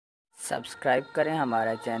Subscribe करें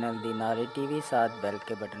हमारा channel Dinari TV, साथ बेल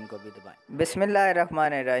के बटन को भी दबाएं।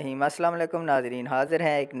 बिस्मिल्लाहिर्रहमानिर्रहीम। अस्सलाम वालेकुम नाज़रीन, हाज़िर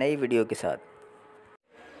हैं एक नई वीडियो के साथ।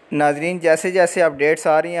 नाज़रीन, जैसे जैसे अपडेट्स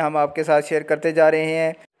आ रही हैं हम आपके साथ शेयर करते जा रहे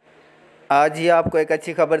हैं। आज ही आपको एक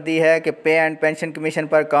अच्छी खबर दी है कि पे एंड पेंशन कमीशन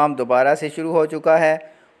पर काम दोबारा से शुरू हो चुका है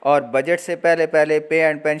और बजट से पहले पहले पे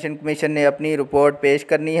एंड पेंशन कमीशन ने अपनी रिपोर्ट पेश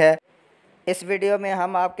करनी है। इस वीडियो में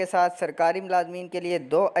हम आपके साथ सरकारी मुलाजमीन के लिए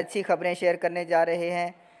दो अच्छी खबरें शेयर करने जा रहे हैं।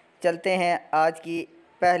 चलते हैं आज की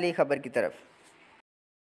पहली खबर की तरफ।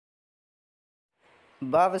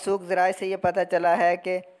 बावसूख ज़राए से ये पता चला है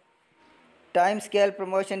कि टाइम स्केल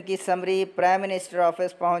प्रमोशन की समरी प्राइम मिनिस्टर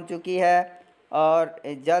ऑफिस पहुंच चुकी है और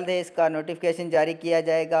जल्द ही इसका नोटिफिकेशन जारी किया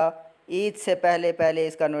जाएगा। ईद से पहले पहले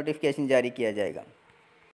इसका नोटिफिकेशन जारी किया जाएगा।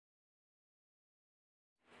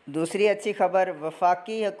 दूसरी अच्छी खबर,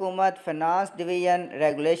 वफाकी हुकूमत फ़िनांस डिवीज़न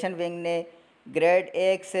रेगुलेशन विंग ने ग्रेड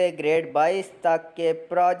 1 से ग्रेड 22 तक के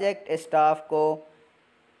प्रोजेक्ट स्टाफ को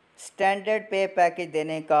स्टैंडर्ड पे पैकेज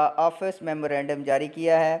देने का ऑफिस मेमोरेंडम जारी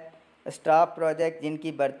किया है। स्टाफ प्रोजेक्ट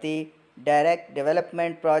जिनकी भर्ती डायरेक्ट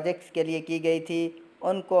डेवलपमेंट प्रोजेक्ट्स के लिए की गई थी,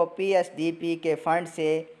 उनको पीएसडीपी के फ़ंड से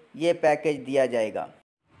ये पैकेज दिया जाएगा।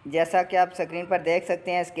 जैसा कि आप स्क्रीन पर देख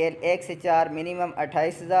सकते हैं, स्केल 1 से 4 minimum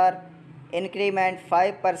 28,000, increment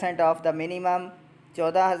 5% of the minimum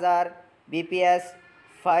 14,000, BPS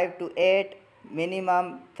 5 to 8 minimum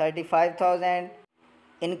 35,000,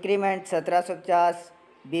 increment 1750,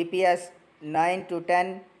 BPS 9 to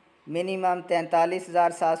 10 minimum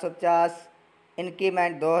 43,750,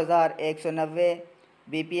 increment 2,190,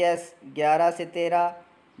 BPS 11 से 13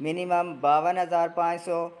 minimum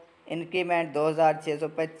 52,500, increment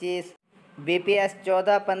 2,625, BPS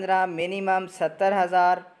 14-15 minimum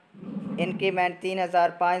 70,000, increment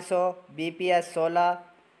 3,500, BPS 16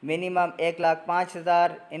 minimum 1,05,000,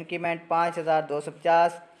 increment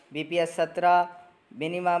 5,250, BPS 17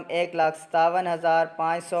 minimum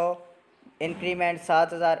 1,57,500, increment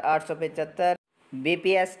 7,875,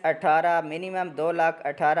 BPS 18 minimum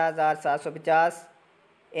 2,18,750,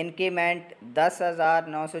 increment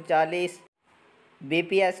 10,940,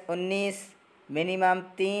 BPS 19 minimum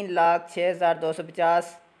 3,06,250,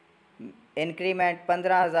 increment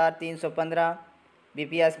 15,315,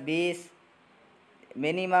 BPS 20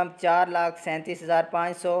 minimum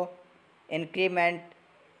 4,37,500, increment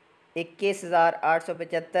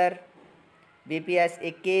 21,875, BPS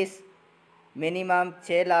 21 minimum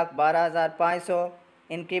 6,12,500,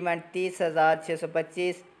 increment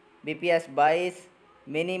 30,625, BPS 22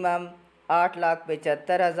 minimum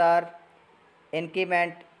 8,75,000,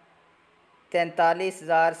 increment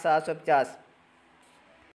 43,750।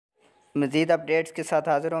 मज़ीद updates के साथ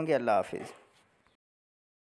हाज़िर होंगे। अल्लाह हाफ़िज़।